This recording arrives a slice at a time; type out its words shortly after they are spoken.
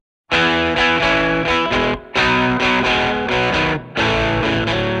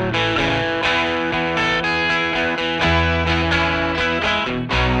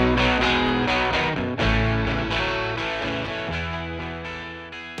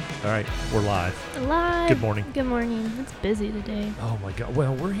All right, we're live. Live. Good morning. Good morning. It's busy today. Oh my God.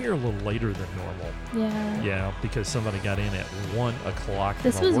 Well, we're here a little later than normal. Yeah. Yeah, because somebody got in at 1 o'clock.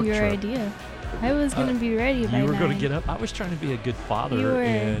 This from a was work your trip. idea. I was going to be ready by You were 9. going to get up. I was trying to be a good You father were.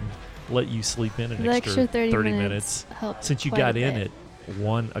 and let you sleep in an The extra 30 minutes minutes helped since you quite got a in bit. at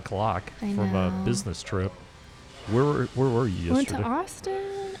 1 o'clock I from a know. business trip. Where were you Went to yesterday?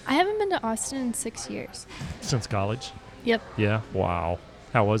 Austin. I haven't been to Austin in 6 years. Since college? Yep. Yeah. Wow.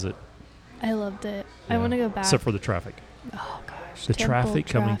 How was it? I loved it. I Yeah. want to go back. Except for the traffic. Oh, gosh. The Temple traffic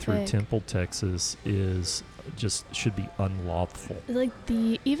coming through traffic. Temple, Texas is just should be unlawful.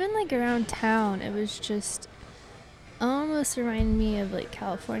 Even around town, it was just almost reminded me of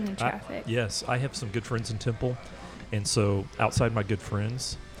California traffic. Yes, I have some good friends in Temple, and so outside my good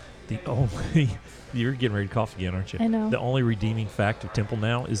friends, the only you're getting ready to cough again, aren't you? I know. The only redeeming fact of Temple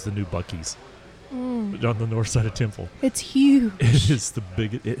now is the new Buc-ee's Mm. on the north side of Temple. It's huge. It is the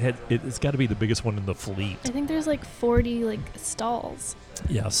biggest. It's got to be the biggest one in the fleet. I think there's 40 stalls.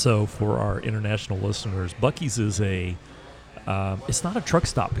 Yeah. So for our international listeners, Buc-ee's is a. It's not a truck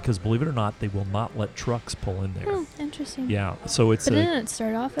stop because, believe it or not, they will not let trucks pull in there. Interesting. Yeah. So it's But a. didn't it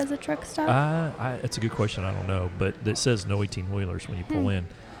start off as a truck stop? It's a good question. I don't know, but it says no 18-wheelers when you pull in.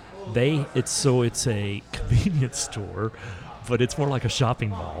 It's a convenience store, but it's more like a shopping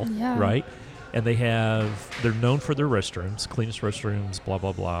mall, Yeah. right? And they're known for their restrooms, cleanest restrooms, blah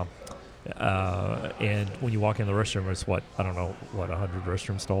blah blah. And when you walk in the restroom, it's 100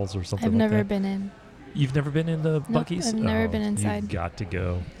 restroom stalls or something. I've like never that. been in. You've never been in the Nope, Buc-ee's? I've never been inside. You've got to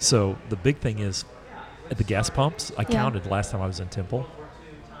go. So the big thing is, at the gas pumps, I counted last time I was in Temple,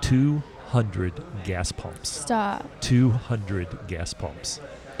 200 gas pumps. Stop. 200 gas pumps.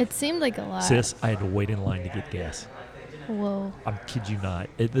 It seemed like a lot. Sis, I had to wait in line to get gas. Whoa. I kid you not.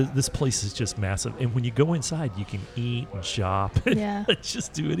 This place is just massive. And when you go inside, you can eat and shop. And Yeah.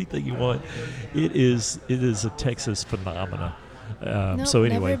 just do anything you want. It is a Texas phenomena. Nope, So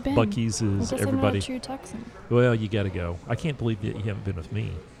anyway, never been. Buc-ee's I is guess everybody. I'm not a true Texan. Well, you got to go. I can't believe that you haven't been with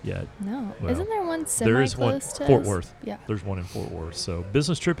me yet. No. Well, Isn't there one There is one, semi-close to Fort us? Worth. Yeah. There's one in Fort Worth. So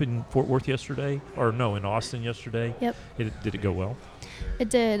business trip in Fort Worth yesterday, in Austin yesterday. Yep. Did it go well? It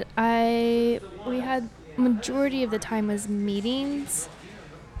did. We had majority of the time was meetings.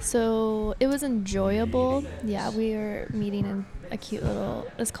 So it was enjoyable. Yeah, we were meeting in a cute little,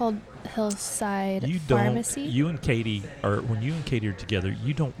 it's called Hillside Pharmacy. When you and Katie are together,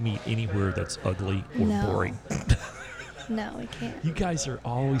 you don't meet anywhere that's ugly or No. boring. No, we can't. You guys are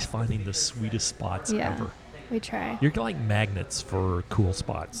always finding the sweetest spots Yeah. ever. We try. You're like magnets for cool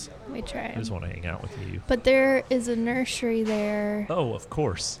spots. We try. I just want to hang out with you. But there is a nursery there Oh, of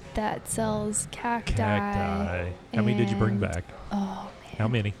course. that sells cacti. Cacti. How many did you bring and- back? Oh, man. How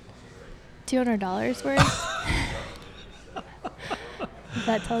many? $200 worth? If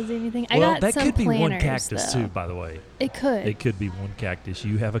that tells you anything. I Well, got that some could be one planners, cactus though. too, by the way. It could. It could be one cactus.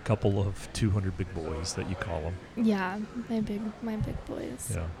 You have a couple of 200 big boys that you call them. Yeah, my big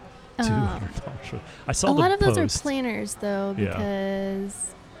boys. Yeah. Um, $200. I saw A the lot of those post. are planners, though, Yeah.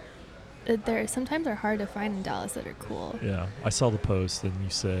 because they're sometimes are hard to find in Dallas that are cool. Yeah, I saw the post, and you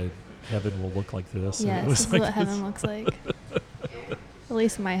said heaven will look like this. and Yes, it was this is like what heaven looks like. At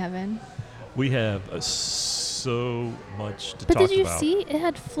least my heaven. We have so much to But talk did you about. see it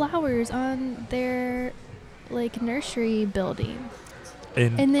had flowers on their nursery building,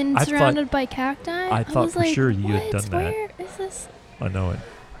 and then I surrounded by cacti? I thought was for like, sure you had "What? done that." Where is this? I know it.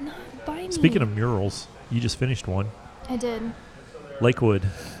 Not by me. Speaking of murals, you just finished one. I did. Lakewood,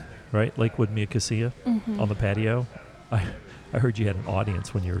 right? Lakewood Miyakasiya Mm-hmm. on the patio. I heard you had an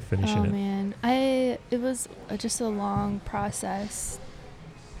audience when you were finishing Oh it. man, it was just a long process.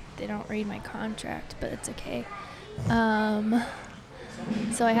 They don't read my contract, but it's okay.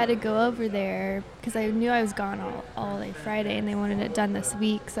 So I had to go over there because I knew I was gone all day Friday, and they wanted it done this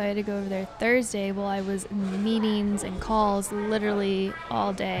week. So I had to go over there Thursday. Well, I was in meetings and calls literally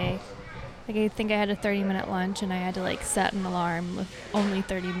all day. I think I had a 30-minute lunch, and I had to set an alarm with only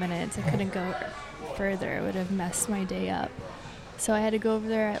 30 minutes. I couldn't go further. It would have messed my day up. So I had to go over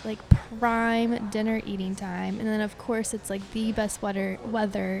there at prime dinner eating time. And then, of course, it's the best weather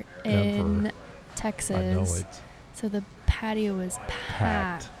in Ever. Texas. I know it. So the patio was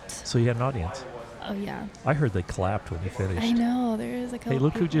packed. So you had an audience. Oh, yeah. I heard they clapped when you finished. I know. There is a couple Hey,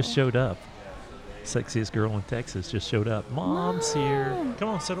 look who just people. showed up. Sexiest girl in Texas just showed up. Mom's here. Mom. Come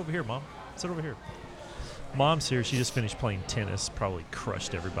on, sit over here, Mom. Sit over here. Mom's here. She just finished playing tennis. Probably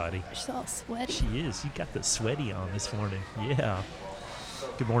crushed everybody. She's all sweaty. She is. You got the sweaty on this morning. Yeah.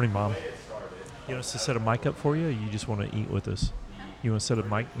 Good morning, Mom. You want us to set a mic up for you, or you just want to eat with us? You want to set a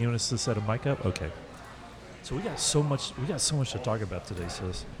mic? You want us to set a mic up? Okay. So we got so much to talk about today,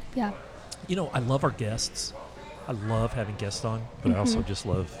 sis. Yeah. You know, I love our guests. I love having guests on, but I also just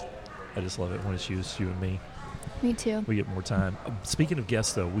love it when it's you and me. Me too. We get more time. Speaking of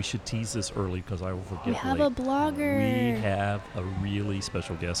guests, though, we should tease this early because I will forget. We have a blogger. We have a really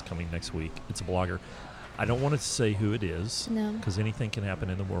special guest coming next week. It's a blogger. I don't want to say who it is, No. because anything can happen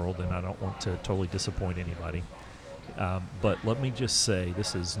in the world, and I don't want to totally disappoint anybody. But let me just say,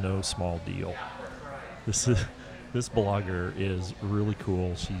 this is no small deal. This blogger is really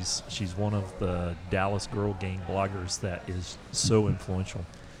cool. She's one of the Dallas Girl Gang bloggers that is so influential,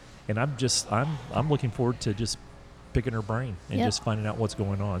 and I'm looking forward to just picking her brain and just finding out what's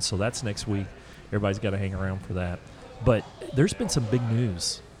going on. So that's next week. Everybody's got to hang around for that. But there's been some big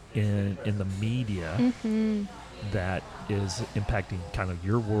news in the media that is impacting kind of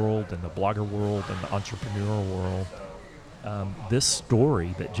your world and the blogger world and the entrepreneurial world. This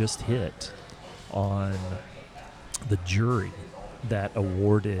story that just hit on the jury that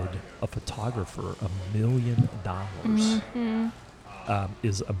awarded a photographer $1 million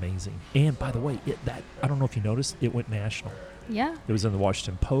is amazing. And by the way, I don't know if you noticed, it went national. Yeah. It was in the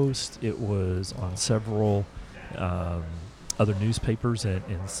Washington Post. It was on several other newspapers and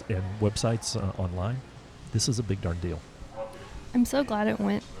websites online. This is a big darn deal. I'm so glad it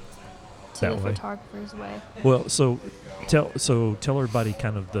went to That the way. photographer's way. Well, so tell everybody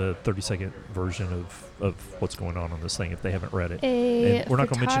kind of the 30-second version of what's going on this thing if they haven't read it. And we're not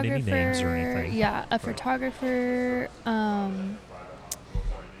going to mention any names or anything. Yeah, a photographer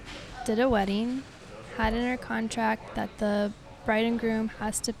did a wedding, had in her contract that the bride and groom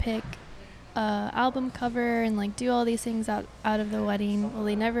has to pick a album cover and like do all these things out of the wedding. Well,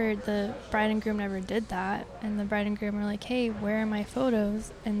 the bride and groom never did that, and the bride and groom were like, hey, where are my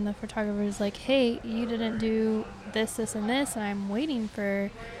photos? And the photographer was like, hey, you didn't do this, and this, and I'm waiting for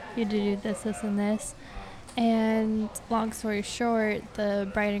you to do this, and this. And long story short, the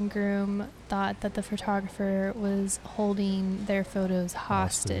bride and groom thought that the photographer was holding their photos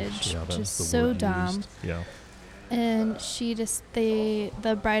hostage, Yeah, which is that's the so word dumb. used. Yeah. And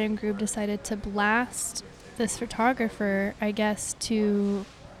the bride and groom decided to blast this photographer, I guess, to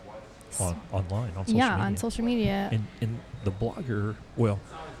Online, on social media. on social media. And the blogger, well,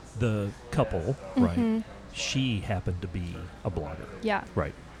 the couple, right? She happened to be a blogger. Yeah.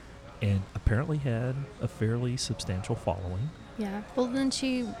 Right. And apparently had a fairly substantial following. Yeah. Well, then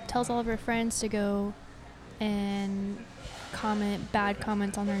she tells all of her friends to go and comment bad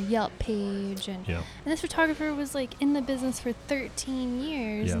comments on her Yelp page, and this photographer was like in the business for 13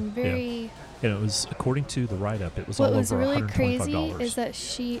 years and very. And it was, according to the write-up, it was what all was over really $125. crazy is that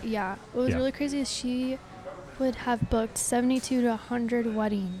really crazy is she would have booked 72 to 100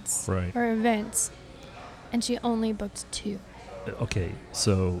 weddings or events, and she only booked 2. Okay,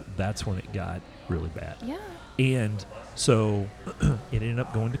 so that's when it got really bad. Yeah. And so it ended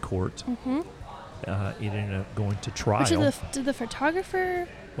up going to court. It ended up going to trial. Did the photographer?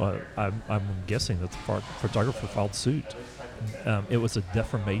 Well, I'm guessing that the photographer filed suit. It was a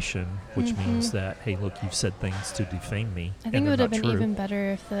defamation, which means that, hey, look, you've said things to defame me. I think it would have been even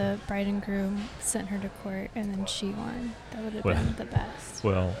better if the bride and groom sent her to court and then she won. That would have been the best.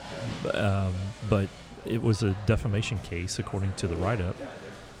 Well, but it was a defamation case, according to the write-up,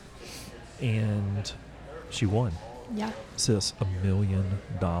 and she won. Yeah. Sis, $1 million.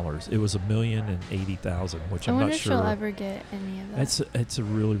 It was $1,080,000, which I'm not sure. I wonder if she'll ever get any of that. It's a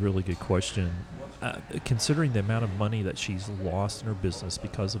really, really good question. Considering the amount of money that she's lost in her business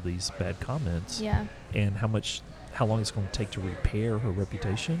because of these bad comments, and how long it's going to take to repair her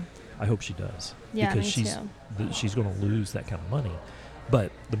reputation, I hope she does. Yeah, because me she's going to lose that kind of money.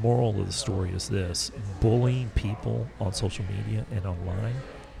 But the moral of the story is this: bullying people on social media and online,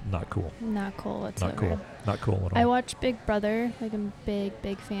 not cool. Not cool whatsoever. Not cool. Not cool at all. I watch Big Brother. Like, I'm a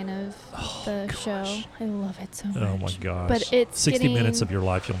big fan of the show. I love it so much. Oh my gosh! But it's 60 minutes of your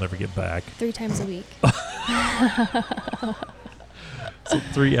life you'll never get back. 3 times a week. So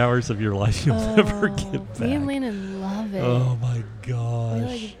 3 hours of your life you'll never get back. Me and Landon love it. Oh my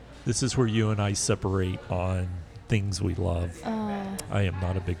gosh! This is where you and I separate on things we love. I am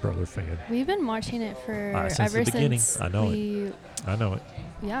not a Big Brother fan. We've been watching it for since the beginning. I know it.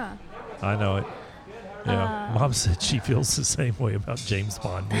 Yeah. I know it. Yeah. Mom said she feels the same way about James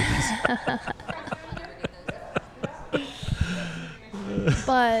Bond movies.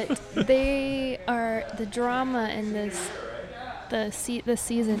 But the drama in this the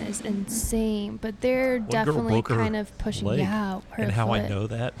season is insane, but they're One girl definitely broke her kind of pushing. leg. Yeah, her And how I foot. know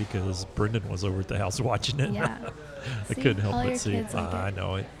that because Brendan was over at the house watching it. Yeah. I See? couldn't help All but your see. kids like I it.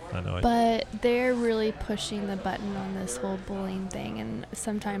 know it. But they're really pushing the button on this whole bullying thing, and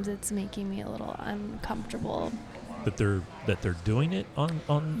sometimes it's making me a little uncomfortable. That they're doing it on.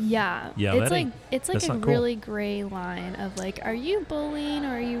 Yeah, Yeah, it's that like ain't- it's like that's a not cool. really gray line of like, are you bullying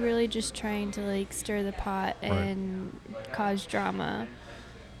or are you really just trying to like stir the pot Right. and cause drama?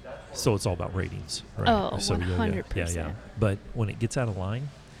 So it's all about ratings, right? Oh, So, yeah, 100%. But when it gets out of line,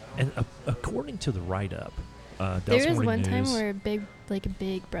 and according to the write-up, Dallas There was Morning one time News- where a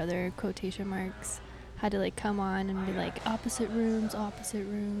big brother, quotation marks, had to like come on and be like opposite rooms,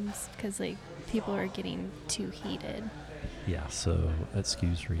 because like people are getting too heated. Yeah, so that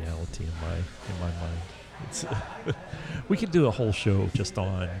skews reality in my mind. It's we could do a whole show just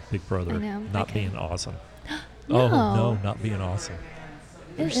on Big Brother I know, not okay. being awesome. No. Oh no, not being awesome.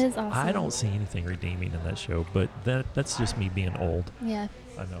 It is awesome. I don't see anything redeeming in that show, but that's just me being old. Yeah.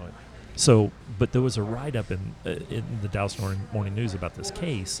 I know it. So, but there was a write-up in the Dallas Morning News about this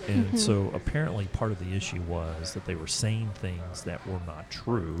case, and Mhm. so apparently part of the issue was that they were saying things that were not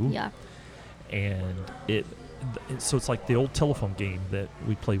true. Yeah. And so it's like the old telephone game that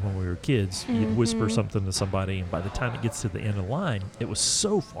we played when we were kids. You'd whisper Mhm. something to somebody, and by the time it gets to the end of the line, it was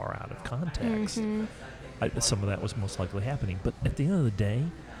so far out of context. Mhm. Some of that was most likely happening. But at the end of the day,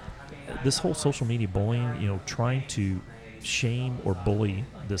 this whole social media bullying, trying to shame or bully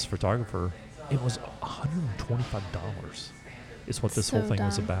this photographer, it was $125 is what this So whole thing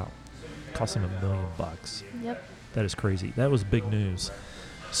was dumb. about. Cost him $1 million. Yep. That is crazy. That was big news.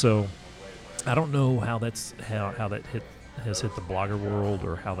 So I don't know how that has hit the blogger world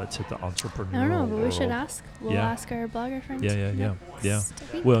or how that's hit the entrepreneurial I don't know, but we should world. ask. We'll Yeah. ask our blogger friends. Yeah.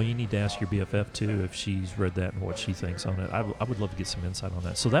 Sweet. Well, you need to ask your BFF too if she's read that and what she thinks on it. I would love to get some insight on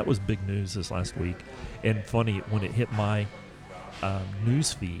that. So that was big news this last week, and funny when it hit my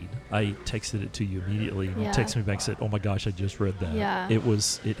news feed, I texted it to you immediately, and you Yeah. texted me back and said, "Oh my gosh, I just read that." Yeah.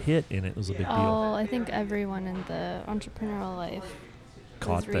 It hit, and it was a big deal. Oh, I think everyone in the entrepreneurial life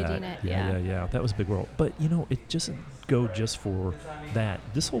Caught was reading that. it. Yeah. That was a big world. But it doesn't go just for that.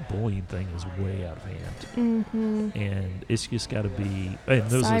 This whole bullying thing is way out of hand, Mm-hmm. and it's just got to be. And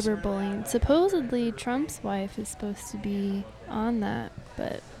those is- Cyberbullying. Supposedly, Trump's wife is supposed to be on that,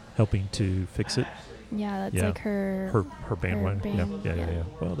 but helping to fix it. yeah, that's Yeah. like her. Her bandwagon. band, Yeah. yeah.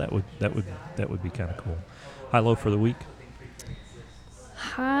 Well, that would be kind of cool. High low for the week.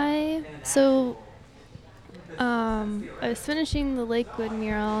 Hi. So, I was finishing the Lakewood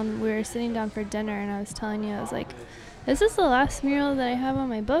mural, and we were sitting down for dinner, and I was telling you, I was like, this is the last mural that I have on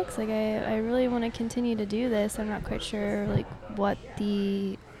my books. Like, I really want to continue to do this. I'm not quite sure, like, what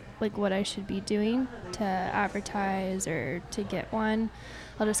I should be doing to advertise or to get one.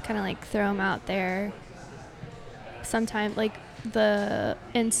 I'll just kind of, like, throw them out there. Sometime, like, the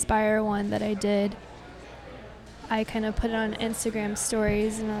Inspire one that I did, I kind of put it on Instagram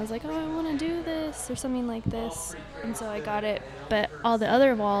stories, and I was like, oh, I want to do this or something like this. And so I got it. But all the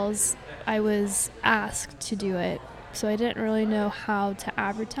other walls, I was asked to do it. So I didn't really know how to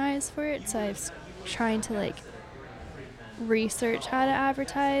advertise for it. So I was trying to like research how to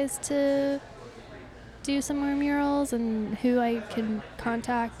advertise to do some more murals and who I can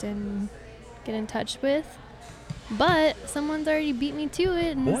contact and get in touch with. But someone's already beat me to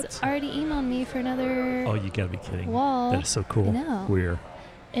it and has What? already emailed me for another Oh, you gotta be kidding! wall That is so cool. I know. Where?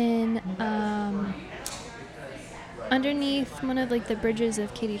 in underneath one of like the bridges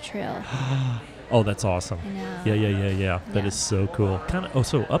of Katy Trail. Oh, that's awesome. I know. Yeah. That Yeah. is so cool. Kind of. Oh,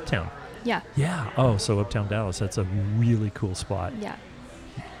 so Uptown. Yeah. Yeah. Oh, so Uptown Dallas. That's a really cool spot. Yeah.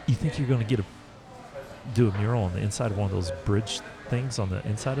 You think you're gonna do a mural on the inside of one of those bridge things on the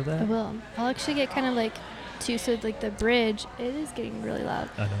inside of I that? will. I'll actually get kind of like so like the bridge, it is getting really loud.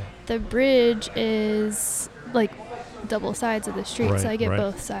 I know. The bridge is like double sides of the street, so I get Right.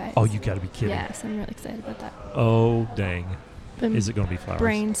 both sides. Oh, you gotta be kidding. Yes, I'm really excited about that. Oh, dang. I'm Is it gonna be flowers?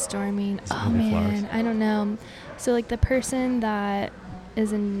 brainstorming? Is it Oh gonna be flowers? man, I don't know. So like the person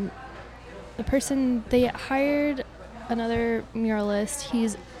they hired another muralist.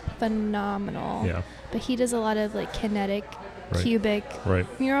 He's phenomenal. Yeah. But he does a lot of like kinetic, Right. cubic Right.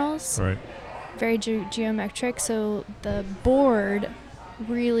 murals. Right. Very geometric. So the board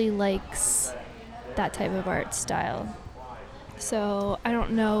really likes that type of art style. So I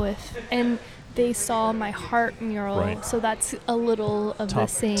don't know and they saw my heart mural, Right. so that's a little of Top the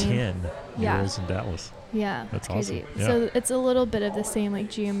same. 10 Yeah. murals in Dallas. Yeah, That's crazy. awesome. Yeah. So it's a little bit of the same, like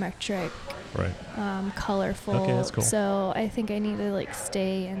geometric, Right. colorful. Okay, that's cool. So I think I need to like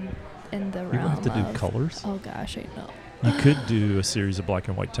stay in the You're realm gonna have to do of colors. Oh gosh, I know. You could do a series of black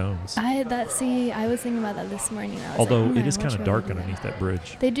and white tones. I was thinking about that this morning. I was Although like, it is which kind of way dark would we do underneath that? that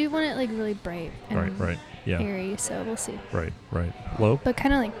bridge. They do want it like really bright and Right. Yeah. airy, so we'll see. Right. Low? But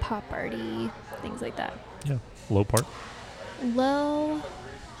kind of like pop arty, things like that. Yeah. Low part? Low,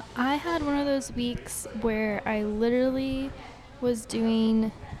 I had one of those weeks where I literally was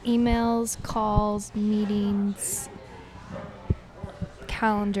doing emails, calls, meetings,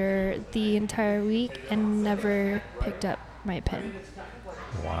 calendar the entire week and never picked up my pen.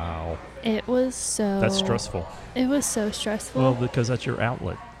 Wow. It was so... That's stressful. It was so stressful. Well, because that's your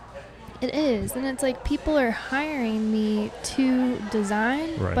outlet. It is. And it's like people are hiring me to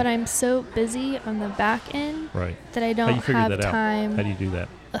design, Right. but I'm so busy on the back end Right. that I How don't do you figure have that time. out? How do you do that?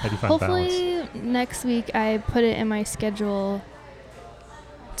 How do you find balance? Hopefully next week I put it in my schedule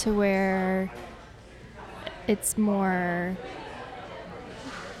to where it's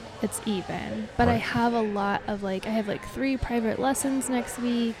even. But I Right. have a lot of I have 3 private lessons next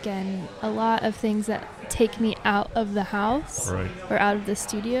week and a lot of things that take me out of the house Right. or out of the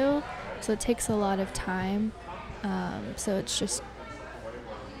studio. So it takes a lot of time. So it's just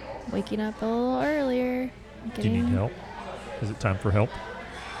waking up a little earlier. Do you need help? Is it time for help?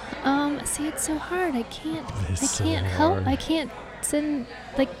 See, it's so hard. I can't It's so help. hard. I can't send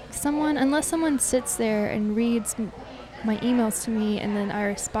someone unless someone sits there and reads my emails to me and then I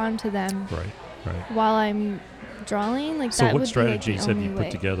respond to them Right. while I'm drawing. So that what would strategies be have the you only put way.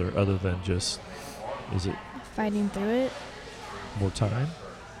 together other than just, is it Fighting through it. more time?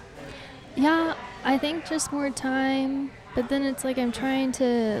 Yeah, I think just more time. But then it's like I'm trying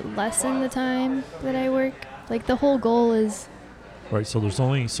to lessen the time that I work. The whole goal is, Right. So there's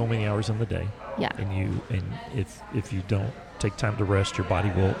only so many hours in the day. yeah. And if you don't take time to rest, your body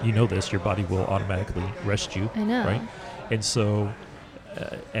will, your body will automatically rest you. I know. Right. And so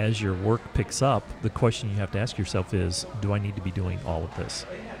as your work picks up, the question you have to ask yourself is, do I need to be doing all of this?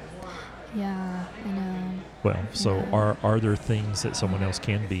 Yeah, I know. Well, so Yeah. are there things that someone else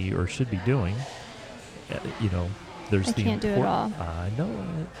can be or should be doing? There's I the can't do it important- all. I know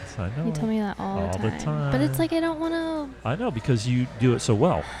it. I know You it. tell me that all All the the time. But it's time. I don't want to. I know, because you do it so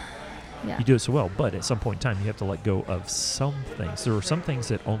well. Yeah. You do it so well, but at some point in time, you have to let go of some things. There are some things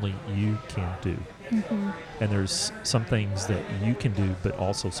that only you can do, Mhm. and there's some things that you can do, but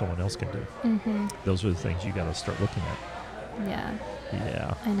also someone else can do. Mhm. Those are the things you got to start looking at. Yeah.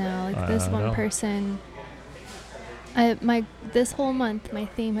 Yeah. I know. I This one know. person. This whole month, my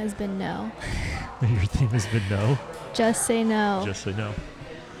theme has been no. Your theme has been no. Just say no. Just say no.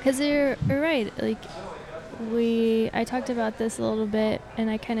 Because you're right. I talked about this a little bit, and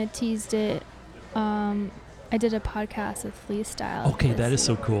I kind of teased it. I did a podcast with Freestyle. Okay, that is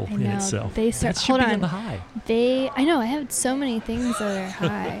so cool I in know. itself. They start. That should Hold be on. on the high. I know. I have so many things that are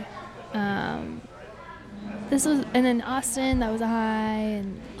high. This was, and then Austin, that was a high,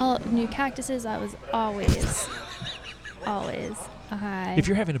 and all new cactuses, that was always a high. If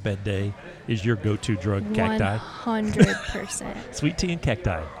you're having a bad day, is your go-to drug cacti? 100%. Sweet tea and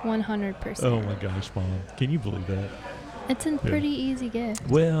cacti. 100%. Oh my gosh, Mom. Can you believe that? It's a pretty easy gift.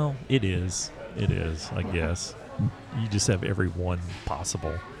 Well, it is. It is, I guess. You just have every one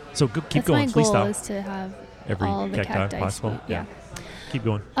possible. So keep That's going. my Please goal stop. is to have Every all the cacti possible. sweet, Yeah. Keep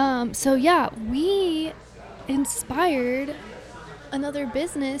going. So yeah, we inspired another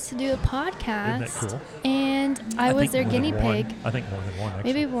business to do a podcast. Isn't that cool? And I was think their more than guinea one. pig. I think more than one,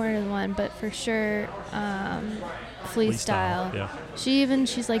 actually. Maybe more than one, but for sure, Freestyle. Yeah.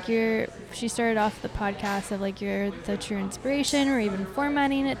 She's like, she started off the podcast of you're the true inspiration, or even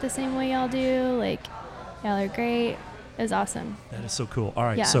formatting it the same way y'all do. Y'all are great. It was awesome. That is so cool. All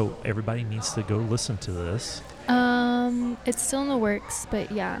right, Yeah. so everybody needs to go listen to this, It's still in the works,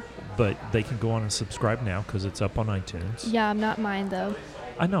 but yeah. but they can go on and subscribe now because it's up on iTunes. Yeah, I'm not mine though.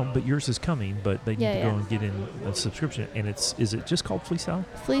 I know, but yours is coming, but they need Yeah, to yeah. go and get in a subscription. And is it just called Freestyle?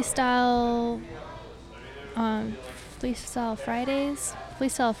 Freestyle Fridays.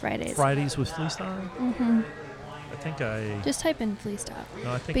 Freestyle Fridays. Fridays with Freestyle? Mm-hmm. I think I... Just type in freestyle.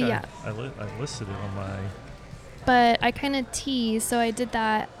 No, I think but I, yeah. I listed it on my... But I kind of teased, so I did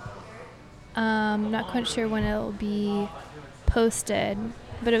that. Not quite sure when it'll be posted,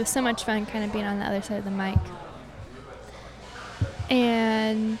 but it was so much fun kind of being on the other side of the mic.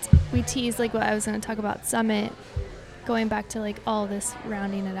 And we teased what I was going to talk about Summit, going back to all this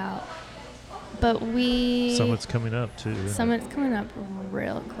rounding it out. But Summit's coming up too. isn't it? Summit's coming up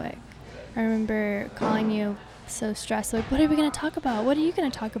real quick. I remember calling you so stressed, what are we going to talk about? What are you going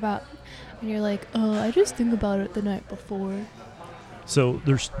to talk about? And you're like, oh, I just think about it the night before. So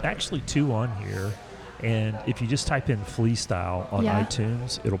there's actually 2 on here, and if you just type in Freestyle on Yeah.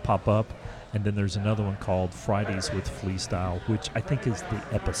 iTunes, it'll pop up. And then there's another one called Fridays with Flea Style, which I think is the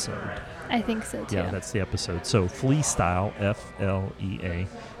episode. I think so too. Yeah, that's the episode. So Flea Style, FLEA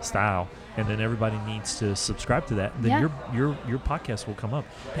style, and then everybody needs to subscribe to that. And then your podcast will come up.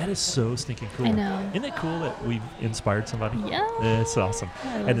 That is so stinking cool. I know. Isn't it cool that we've inspired somebody? Yeah. It's awesome.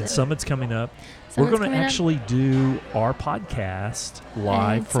 And then it. Summit's coming up. Summit's we're going to coming up. actually do our podcast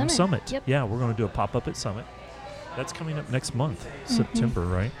live At from Summit. Summit. Yep. Yeah, we're going to do a pop-up at Summit. That's coming up next month, September,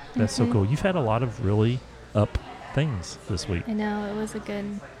 right? That's so cool. You've had a lot of really up things this week. I know. It was a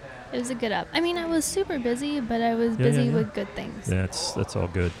good up. I mean, I was super busy, but I was busy with good things. That's all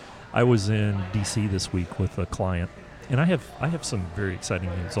good. I was in DC this week with a client, and I have some very exciting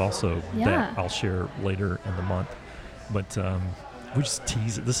news also that I'll share later in the month. But we just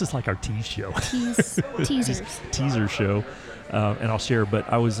tease it. This is like our tease show. Teasers. Teaser show. And I'll share, but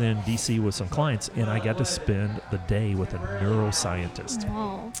I was in DC with some clients, and I got to spend the day with a neuroscientist.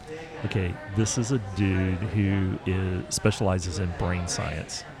 Wow. Okay, this is a dude who specializes in brain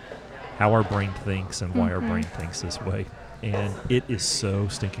science, how our brain thinks and why our brain thinks this way. And it is so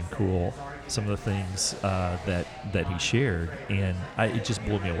stinking cool, some of the things that he shared, and it just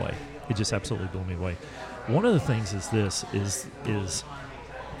blew me away. It just absolutely blew me away. One of the things is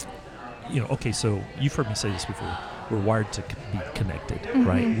okay, so you've heard me say this before. We're wired to be connected,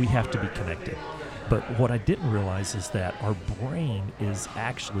 right? We have to be connected. But what I didn't realize is that our brain is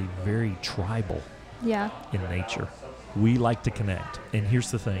actually very tribal in nature. We like to connect. And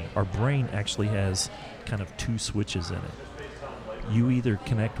here's the thing. Our brain actually has kind of two switches in it. You either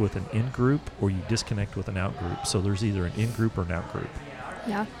connect with an in-group or you disconnect with an out-group. So there's either an in-group or an out-group.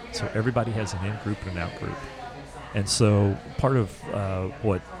 Yeah. So everybody has an in-group and an out-group. And so part of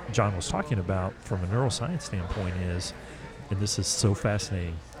what John was talking about from a neuroscience standpoint is, and this is so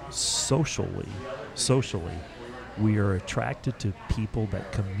fascinating, socially, we are attracted to people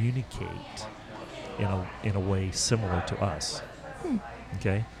that communicate in a way similar to us.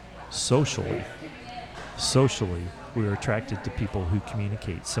 Okay? Socially, we are attracted to people who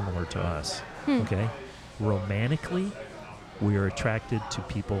communicate similar to us. Okay? Romantically, we are attracted to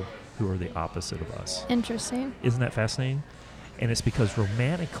people who are the opposite of us. Interesting. Isn't that fascinating? And it's because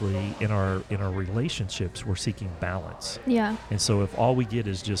romantically in our relationships we're seeking balance. Yeah. And so if all we get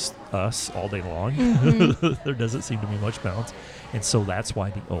is just us all day long, there doesn't seem to be much balance. And so that's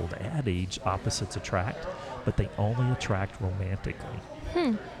why the old adage, opposites attract, but they only attract romantically.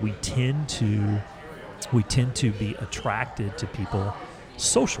 We tend to be attracted to people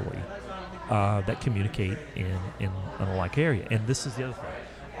socially that communicate in a like area. And this is the other thing.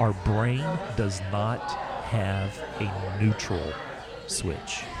 Our brain does not have a neutral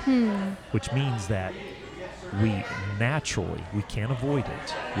switch, which means that we can't avoid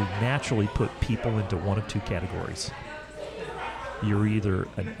it. We naturally put people into one of two categories. You're either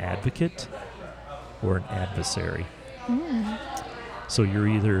an advocate or an adversary. So you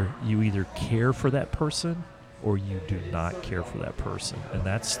either care for that person or you do not care for that person. And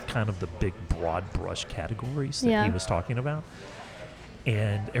that's kind of the big broad brush categories that he was talking about.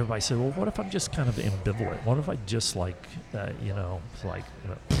 And everybody said, well, what if I'm just kind of ambivalent? What if I just who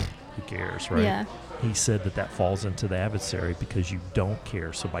cares, right? Yeah. He said that falls into the adversary because you don't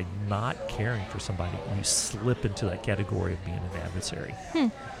care. So by not caring for somebody, you slip into that category of being an adversary.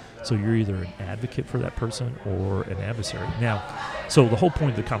 So you're either an advocate for that person or an adversary. Now, so the whole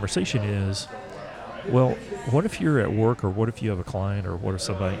point of the conversation is, well, what if you're at work or what if you have a client or what if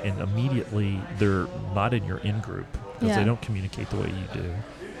somebody and immediately they're not in your in-group because they don't communicate the way you do,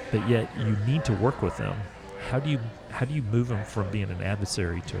 but yet you need to work with them. How do you move them from being an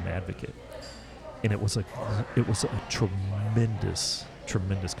adversary to an advocate? And it was a tremendous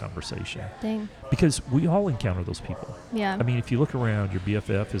conversation. Dang. Because we all encounter those people. Yeah. I mean, if you look around, your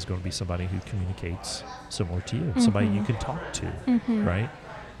BFF is going to be somebody who communicates similar to you, somebody you can talk to, right?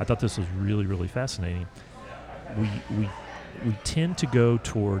 I thought this was really, really fascinating. We tend to go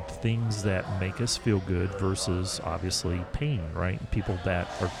toward things that make us feel good versus obviously pain, right? People that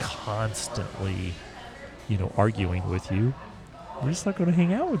are constantly, arguing with you. We're just not going to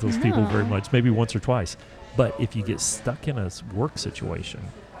hang out with those people very much, maybe once or twice. But if you get stuck in a work situation,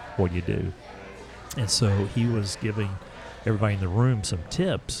 what do you do? And so he was giving everybody in the room some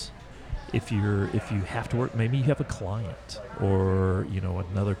tips. If you have to work, maybe you have a client or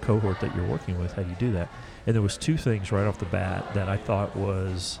another cohort that you're working with. How do you do that? And there was two things right off the bat that I thought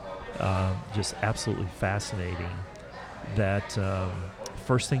was just absolutely fascinating. That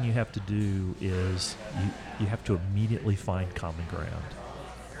first thing you have to do is you have to immediately find common ground.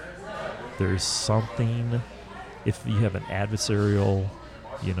 There's something, if you have an adversarial,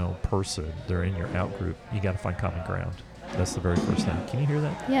 person, they're in your out group, you got to find common ground. That's the very first thing. Can you hear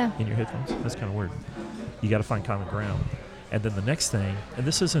that Yeah. in your headphones? That's kind of weird. You got to find common ground. And then the next thing, and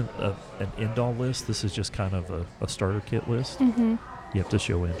this isn't an end-all list. This is just kind of a starter kit list. Mm-hmm. You have to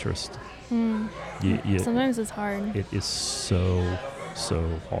show interest. Sometimes it's hard. It is so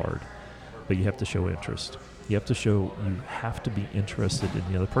hard. But you have to show interest. You have to be interested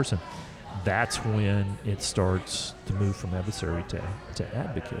in the other person. That's when it starts to move from adversary to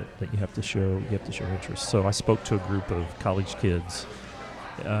advocate. That you have to show interest. So I spoke to a group of college kids.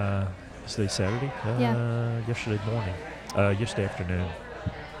 Today Saturday? Yesterday morning. Yesterday afternoon.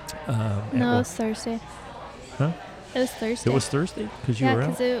 No, it was Thursday. Huh? It was Thursday. It was Thursday because you were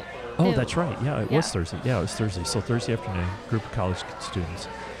out. That's right. Yeah, it was Thursday. Yeah, it was Thursday. So Thursday afternoon, group of college students,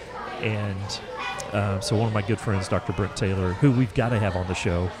 and so one of my good friends, Dr. Brent Taylor, who we've got to have on the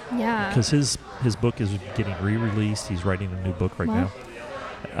show. Yeah. Because his book is getting re-released. He's writing a new book right now.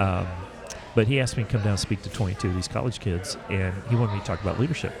 But he asked me to come down and speak to 22 of these college kids, and he wanted me to talk about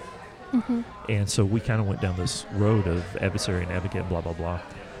leadership. Mm-hmm. And so we kind of went down this road of adversary and advocate, blah, blah, blah.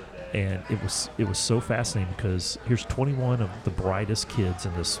 And it was so fascinating because here's 21 of the brightest kids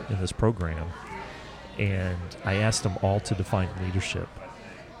in this program, and I asked them all to define leadership.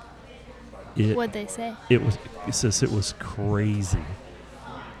 What'd they say? It was crazy.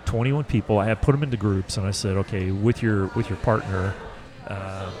 21 people. I had put them into groups, and I said, okay, with your partner,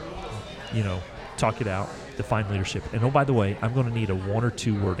 talk it out, define leadership. And oh, by the way, I'm going to need a 1 or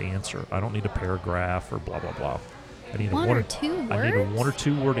 2 word answer. I don't need a paragraph or blah blah blah. I need one or two words. I need a 1 or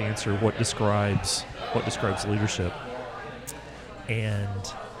 2 word answer. What describes leadership?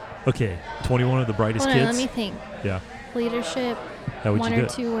 And okay, 21 of the brightest kids. Let me think. Yeah. Leadership. How would you do it? 1 or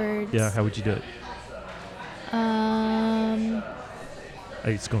 2 words. Yeah. How would you do it?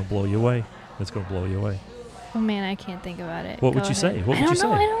 It's going to blow you away. It's going to blow you away. Oh man, I can't think about it. What would you say? What would you say?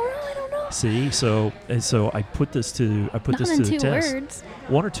 I don't know. See, so I put this to the test. Words.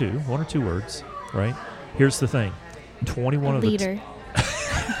 1 or 2 words, right? Here's the thing. 21 of the leader.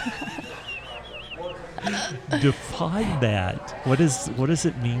 Define that. What does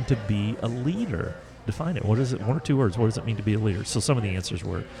it mean to be a leader? Define it. What is it? 1 or 2 words. What does it mean to be a leader? So some of the answers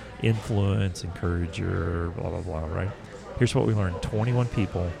were influence, encourager, blah blah blah, right? Here's what we learned. 21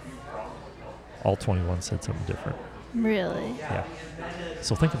 people, all 21 said something different. Really? Yeah.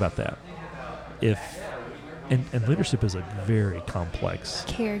 So think about that. And leadership is a very complex.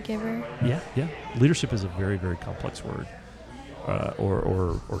 Caregiver. Yeah. Leadership is a very, very complex word,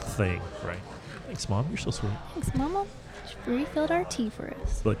 or thing, right? Thanks, Mom. You're so sweet. Thanks, Mama. She refilled our tea for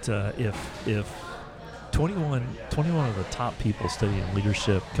us. But if 21 of the top people studying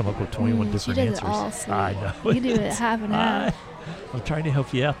leadership come up with 21 different she does answers, it all sweet. I know. You do it half and half. I'm trying to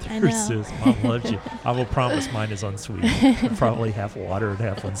help you out I there, know. sis. Mom loves you. I will promise mine is unsweet. Probably half water and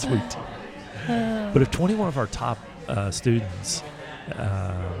half unsweet. But if 21 of our top students,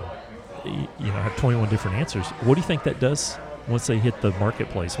 have 21 different answers, what do you think that does once they hit the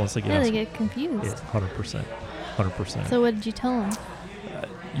marketplace? Once they get they get confused. Yeah, 100%. So what did you tell them?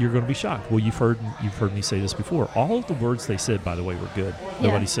 You're going to be shocked. Well, you've heard me say this before. All of the words they said, by the way, were good. Yeah.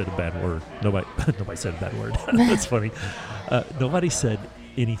 Nobody said a bad word. Nobody said a bad word. That's funny. Nobody said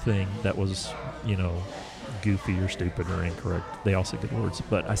anything that was, goofy or stupid or incorrect. They all said good words.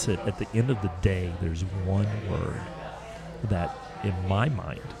 But I said, at the end of the day, there's one word that, in my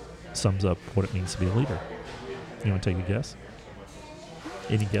mind, sums up what it means to be a leader. You want to take a guess?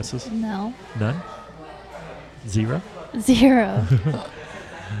 Any guesses? No. None? 0? 0.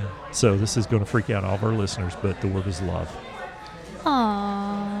 So this is going to freak out all of our listeners, but the word is love.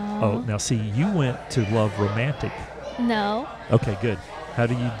 Aww. Oh, now see, you went to love romantic. No. Okay, good. How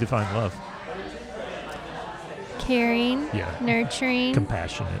do you define love? Caring. Yeah. Nurturing.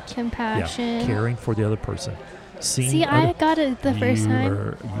 Compassionate. Compassion. Yeah. Caring for the other person. See, I got it the first time.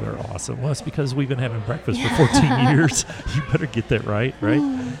 You are awesome. Well, it's because we've been having breakfast for 14 years. You better get that right?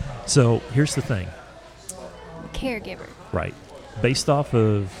 So here's the thing. Caregiver. Right. Based off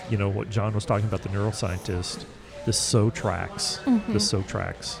of, what John was talking about, the neuroscientist, this so tracks. Mm-hmm. This so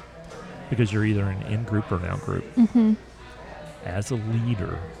tracks. Because you're either an in-group or an out-group. Mm-hmm. As a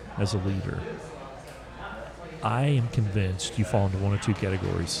leader, I am convinced you fall into 1 or 2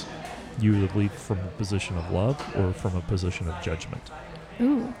 categories. You either lead from a position of love or from a position of judgment.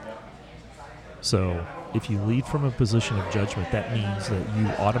 Ooh. So if you lead from a position of judgment, that means that you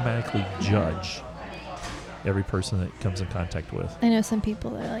automatically judge every person that comes in contact with. I know some people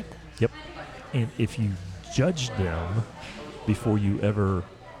that are like that. Yep. And if you judge them before you ever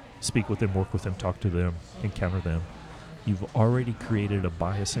speak with them, work with them, talk to them, encounter them, you've already created a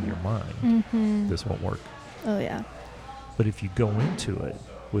bias in your mind. Mm-hmm. This won't work. Oh, yeah. But if you go into it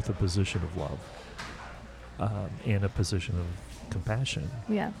with a position of love, and a position of compassion,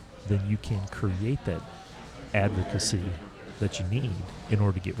 Yeah. then you can create that advocacy that you need in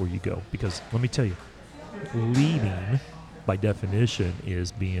order to get where you go. Because let me tell you, leading by definition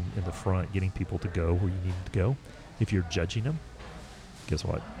is being in the front, getting people to go where you need them to go. If you're judging them, guess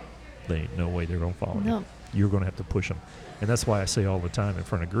what? There ain't no way they're going to follow you. No. You're going to have to push them. And that's why I say all the time in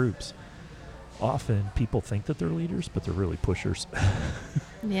front of groups, often people think that they're leaders, but they're really pushers.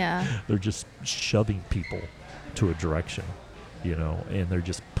 Yeah. They're just shoving people to a direction, and they're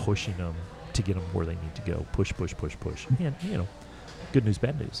just pushing them to get them where they need to go. Push, push, push, push. And, good news,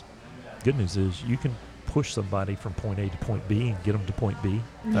 bad news. Good news is you can push somebody from point A to point B and get them to point B.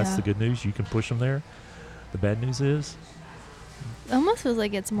 That's Yeah. the good news. You can push them there. The bad news is It almost feels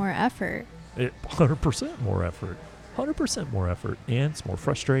like it's more effort. 100% more effort. 100% more effort. And it's more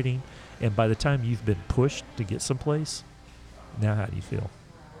frustrating. And by the time you've been pushed to get someplace, now how do you feel?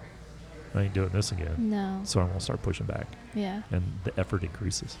 I ain't doing this again. No. So I'm going to start pushing back. Yeah. And the effort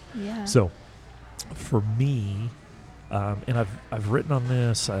increases. Yeah. So for me, and I've written on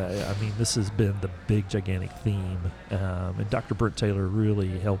this, I mean, this has been the big, gigantic theme. And Dr. Brent Taylor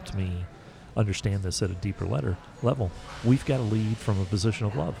really helped me understand this at a deeper level. We've got to lead from a position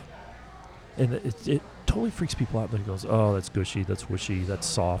of love. And it totally freaks people out. That goes, oh, that's gushy, that's wishy, that's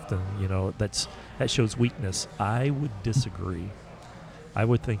soft, and that shows weakness. I would disagree. I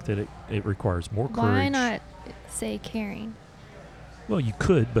would think that it requires more courage. Why not say caring? Well, you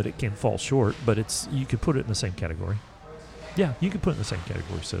could, but it can fall short. But you could put it in the same category. Yeah, you could put it in the same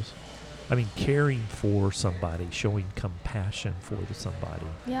category, sis. I mean, caring for somebody, showing compassion for somebody.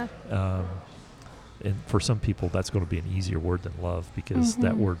 Yeah. And for some people, that's going to be an easier word than love, because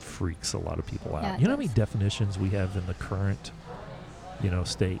that Mhm. word freaks a lot of people out. Yeah, it You know how many does. definitions we have in the current,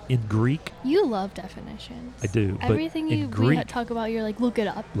 state? In Greek, You love definitions. I do. Everything but in we Greek, talk about, you're like, look it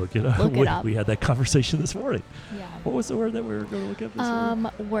up. look it up. Look it up. We had that conversation this morning. Yeah. What was the word that we were going to look up this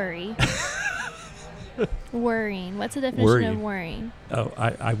morning? Worry. Worrying. What's the definition Worry. of worrying? Oh,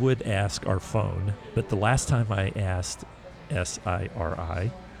 I would ask our phone, but the last time I asked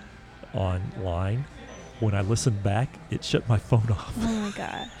SIRI online, when I listened back, it shut my phone off. Oh my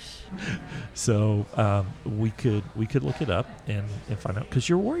gosh. So we could look it up and find out, because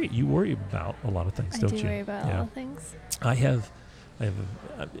you worry about a lot of things, I don't do you? worry about a lot of things. I have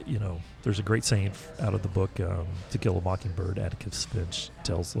there's a great saying out of the book To Kill a Mockingbird. Atticus Finch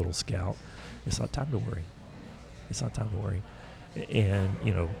tells Little Scout, it's not time to worry. It's not time to worry. And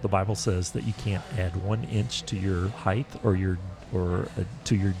the Bible says that you can't add 1 inch to your height or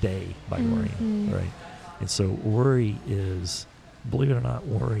to your day by worrying, Mhm. right? And so worry is, believe it or not,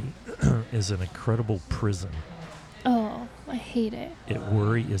 worry is an incredible prison. Oh, I hate it.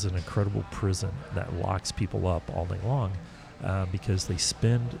 Worry is an incredible prison that locks people up all day long, because they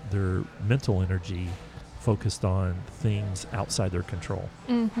spend their mental energy focused on things outside their control.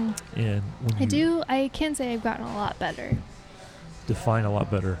 Mm-hmm. And when I can say I've gotten a lot better. define a lot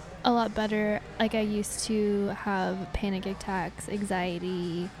better. A lot better. Like, I used to have panic attacks,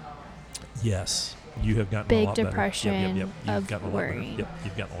 anxiety. Yes, you have gotten a Big lot better. depression You've of gotten a lot better. worrying. Yep,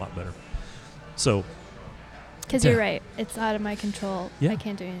 you've gotten a lot better. So, Because you're right. It's out of my control. Yeah. I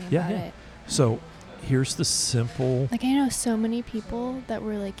can't do anything Yeah, about yeah. it. so here's the simple. Like, I know so many people that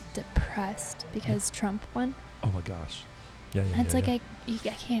were, like, depressed because Trump won. Oh my gosh. Yeah, yeah. And it's yeah, like,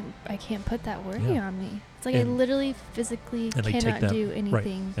 yeah. I can't put that worry Yeah. on me. It's like, I And- literally physically and they take cannot that- do right,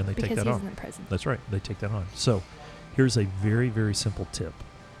 anything and they take because that he's on. in the present. That's right. They take that on. So here's a very, very simple tip.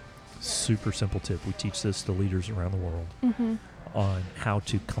 Super simple tip. We teach this to leaders around the world Mm-hmm. on how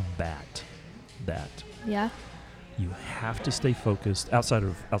to combat that. Yeah. You have to stay focused outside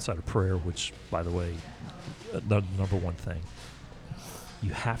of prayer, which, by the way, the number one thing.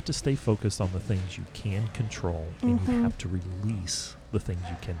 You have to stay focused on the things you can control, and you Mhm. have to release the things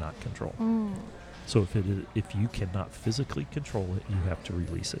you cannot control. Mm. So if you cannot physically control it, you have to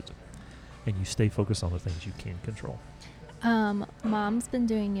release it, and you stay focused on the things you can control. Mom's been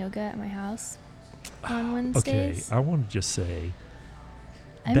doing yoga at my house on Okay, Wednesdays. I want to just say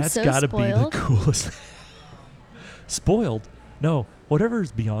I'm that's so got to be the spoiled. coolest. Spoiled? No, whatever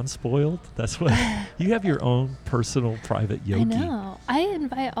is beyond spoiled. That's what you have your own personal private yogi. I know. I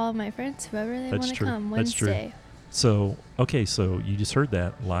invite all my friends, whoever they That's want to true. come That's true. Wednesday. So you just heard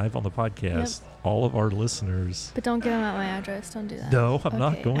that live on the podcast. All of our listeners. But don't give them out my address. Don't do that. No, I'm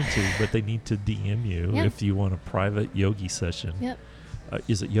not Okay. going to, but they need to DM you Yep. if you want a private yogi session. Yep.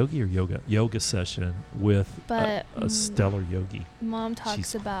 Is it yogi or yoga? Yoga session with But, a stellar yogi. Mom talks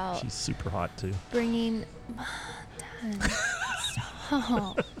She's- about She's super hot too. bringing. Dad,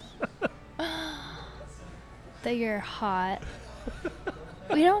 stop. That you're hot.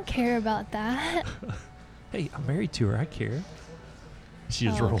 We don't care about that. Hey, I'm married to her. I care. She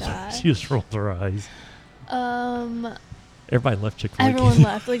just Oh, rolled. God. She just rolled her eyes. Everybody left Chick-fil-A. Everyone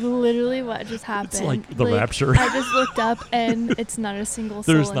left. Like, literally, what just happened? It's like the rapture. I just looked up, and it's not a single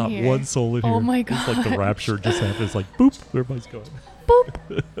soul There's in not here. one soul in here. Oh, my It's like the gosh. rapture just happened. It's like, boop, everybody's going.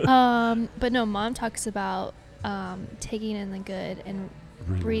 But no, Mom talks about taking in the good and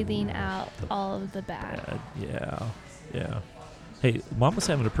breathing out all of the bad. Yeah. Hey, Mom was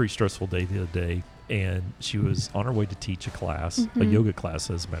having a pretty stressful day the other day, and she was on her way to teach a class, a Mhm. yoga class,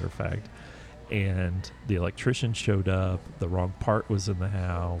 as a matter of fact. And the electrician showed up. The wrong part was in the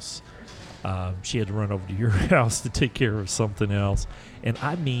house. She had to run over to your house to take care of something else. And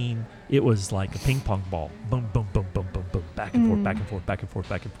I mean, it was like a ping pong ball. Boom, boom, boom, boom, boom, boom. Back and forth, back and forth, back and forth,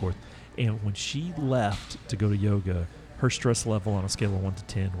 back and forth. And when she left to go to yoga, her stress level on a scale of 1 to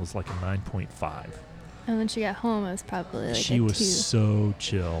 10 was like a 9.5. And when she got home, it was probably like She a was 2. so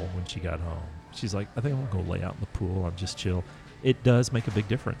chill when she got home. She's like, I think I'm going to go lay out in the pool. I'm just chill. It does make a big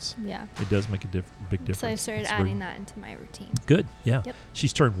difference. Yeah. It does make a big difference. So I started It's adding very that into my routine. good. Yeah. Yep.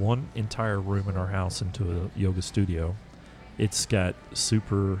 She's turned one entire room in our house into a yoga studio. It's got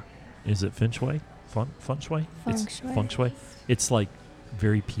super, is it feng shui? Feng shui? It's Feng feng shui. shui. It's like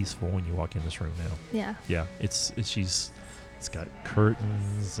very peaceful when you walk in this room now. Yeah. Yeah. It's got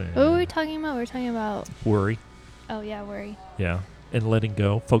curtains and What were we talking about? We were talking about, worry. oh, yeah, worry. Yeah. And letting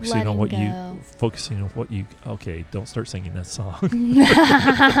go, focusing on Letting what go. okay, don't start singing that song.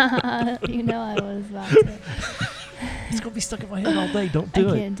 You know I was about to. It's going to be stuck in my head all day. Don't do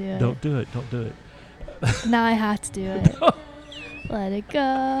I it. can't do it. Don't do it. Don't do it. Now I have to do it. Let it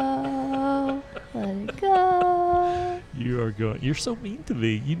go. Let it go. You're so mean to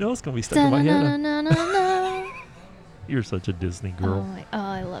me. You know it's going to be stuck in my head. Da-na-na-na-na-na. You're such a Disney Oh, girl.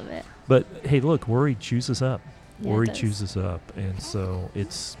 I love it. But hey, look, worry chews us up. Yeah, it Worry does. chews us up, and so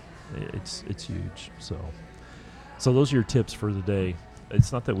it's huge. So those are your tips for the day.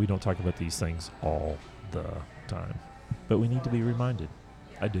 It's not that we don't talk about these things all the time, but we need to be reminded.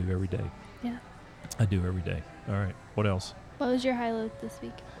 I do every day. Yeah. I do every day. All right. What else? What was your highlight this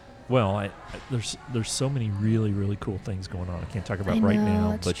week? Well, there's so many really, really cool things going on. I can't talk about I right know, now,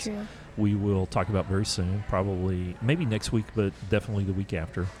 that's but true. we will talk about very soon, probably maybe next week, but definitely the week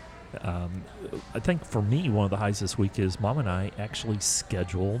after. I think for me, one of the highs this week is Mom and I actually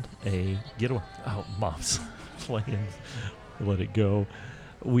scheduled a getaway. Oh, Mom's playing Let It Go.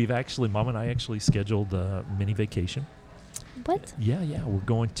 Mom and I actually scheduled a mini vacation. What? Yeah. We're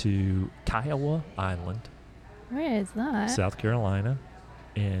going to Kiowa Island, Where is that? South Carolina,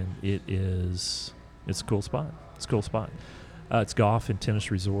 and it's a cool spot. It's a cool spot. It's golf and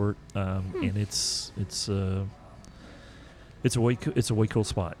tennis resort, and it's a way cool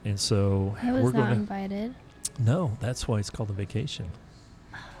spot. And so I we're was not going to. invited. No, that's why it's called a vacation.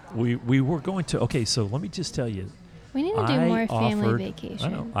 We were going to. Okay, so let me just tell you. We need to do I more family offered- vacations. I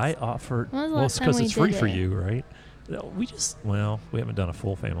know. I offered. When was the Well, last it's time because we it's free did for it? you, right? No, we haven't done a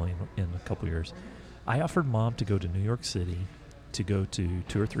full family in a couple years. I offered Mom to go to New York City to go to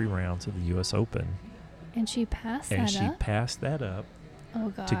 2 or 3 rounds of the U.S. Open, And she passed and that she up? passed that up Oh,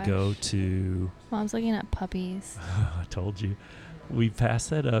 gosh. to go to. Mom's looking at puppies. I told you. We passed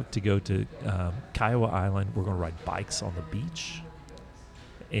that up to go to Kiowa Island. We're going to ride bikes on the beach,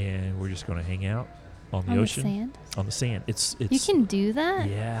 and we're just going to hang out on the ocean. Sand? On the sand. It's You can do that?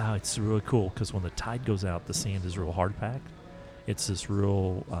 yeah, it's really cool because when the tide goes out, the sand is real hard packed. It's this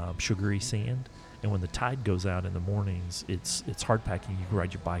real sugary sand, and when the tide goes out in the mornings, it's hard packing. You can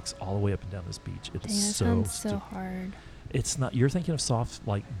ride your bikes all the way up and down this beach. It Dang, is that so. sounds so hard. It's not. You're thinking of soft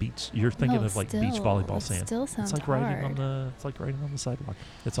like beach. You're thinking No, of like beach still, volleyball it sand. still sounds It's like riding on hard. the. It's like riding on the sidewalk.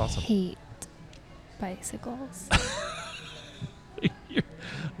 It's awesome. Hate bicycles.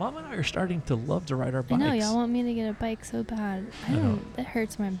 Mom and I are starting to love to ride our I bikes. know, y'all want me to get a bike so bad. I know. That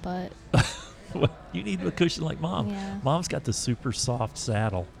hurts my butt. Well, you need a cushion like Mom. Yeah. Mom's got the super soft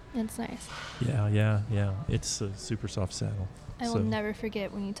saddle. It's nice. Yeah. It's a super soft saddle. I will So- never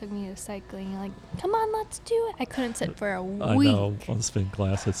forget when you took me to cycling. You're like, come on, let's do it. I couldn't sit for a I week know. On spin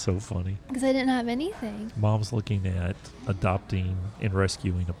class, it's so funny. because I didn't have anything. Mom's looking at adopting and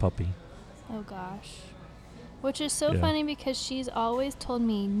rescuing a puppy. Oh, gosh. Which is so Yeah. funny because she's always told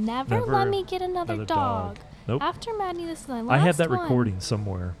me, never Never let me get another another dog. dog. Nope. After Maddie, this is my last I have that one. recording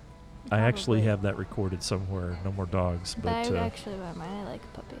somewhere. I actually Probably. have that recorded somewhere. No more dogs. But But I actually wouldn't mind. I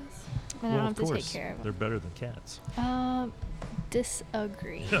like puppies. And I well, don't of have to course, take care of they're them. better than cats.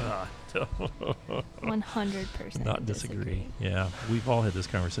 Disagree. 100% Not disagree. Yeah, we've all had this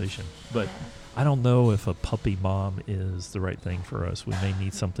conversation. But I don't know if a puppy mom is the right thing for us. We may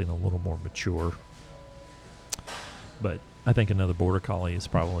need something a little more mature. But I think another border collie is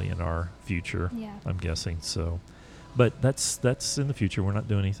probably in our future. Yeah. I'm guessing so. But that's in the future. We're not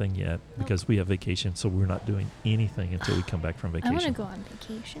doing anything yet because we have vacation, so we're not doing anything until we come back from I vacation. want to go on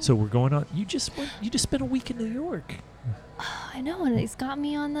vacation. So we're going on. You just spent a week in New York. I know, and it's got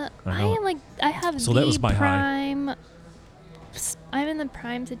me on the. I I know. am like, I have So the that was my high. prime. I'm in the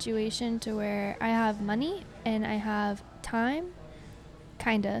prime situation to where I have money and I have time,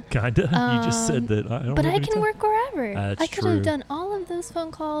 kinda. Kinda. You just said that. I don't But have I any can time. work wherever. That's I could true. have done all of those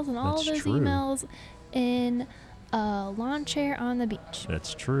phone calls and all That's of those true. emails in a lawn chair on the beach.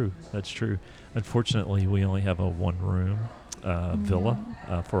 That's true. That's true. Unfortunately, we only have a one-room villa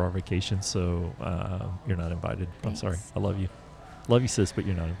for our vacation, so you're not invited. I'm sorry. Thanks. I love you. Love you, sis, but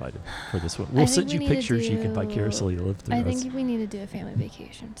you're not invited for this one. We'll I think send we you need to pictures you can do- vicariously live through I us. think we need to do a family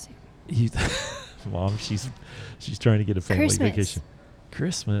vacation soon. You Mom, she's trying to get a family Christmas. vacation.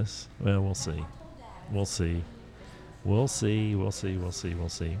 Christmas. Well, we'll see. We'll see. We'll see. We'll see. We'll see. We'll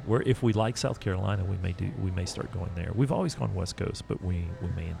see. If we like South Carolina, we may start going there. We've always gone West Coast, but we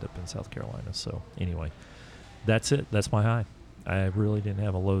may end up in South Carolina. So anyway, that's it. That's my high. I really didn't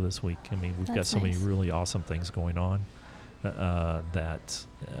have a low this week. I mean, we've got That's so many nice. really awesome things going on that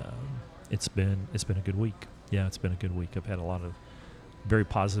it's been a good week. Yeah, it's been a good week. I've had a lot of very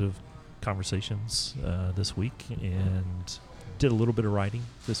positive conversations this week and did a little bit of writing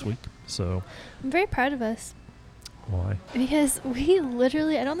this week. So I'm very proud of us why? because we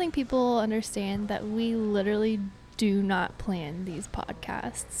literally, I don't think people understand that we literally do not plan these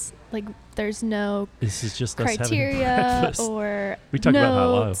podcasts. Like, there's no This is just us having criteria breakfast. or We talk about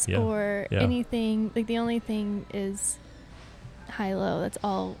high-low, notes yeah, or yeah. anything. Like, the only thing is high-low. That's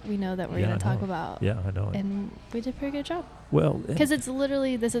all we know that we're Yeah, going I to talk know. about. Yeah, I know it. And we did a pretty good job. Well, Because it's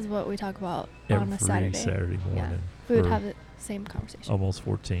literally, this is what we talk about on a every Saturday. morning. We would for have the same conversation. almost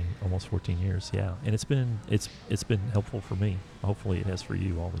 14 years. Yeah, and it's been helpful for me. Hopefully, it has for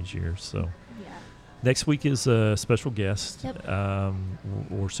you all these years. So. Yeah. Next week is a special guest. Yep.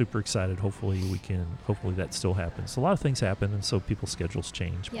 We're super excited. Hopefully that still happens. A lot of things happen, and so people's schedules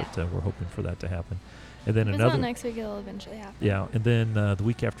change. Yeah. But we're hoping for that to happen. And then If it's another. not next week, it'll eventually happen. Yeah, and then the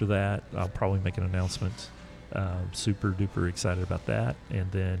week after that, I'll probably make an announcement. Super duper excited about that.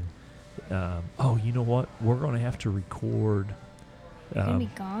 And then, you know what? We're going to have to record. You're going to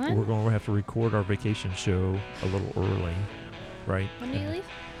be gone? We're going to have to record our vacation show a little early, right? When do you leave?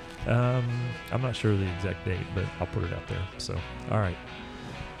 I'm not sure of the exact date, but I'll put it out there. So, all right.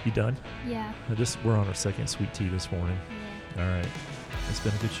 You done? Yeah. We're on our second sweet tea this morning. Yeah. All right. It's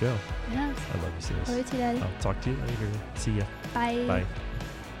been a good show. Yeah. I love you, sis. Love you too, Daddy. I'll talk to you later. See ya. Bye. Bye.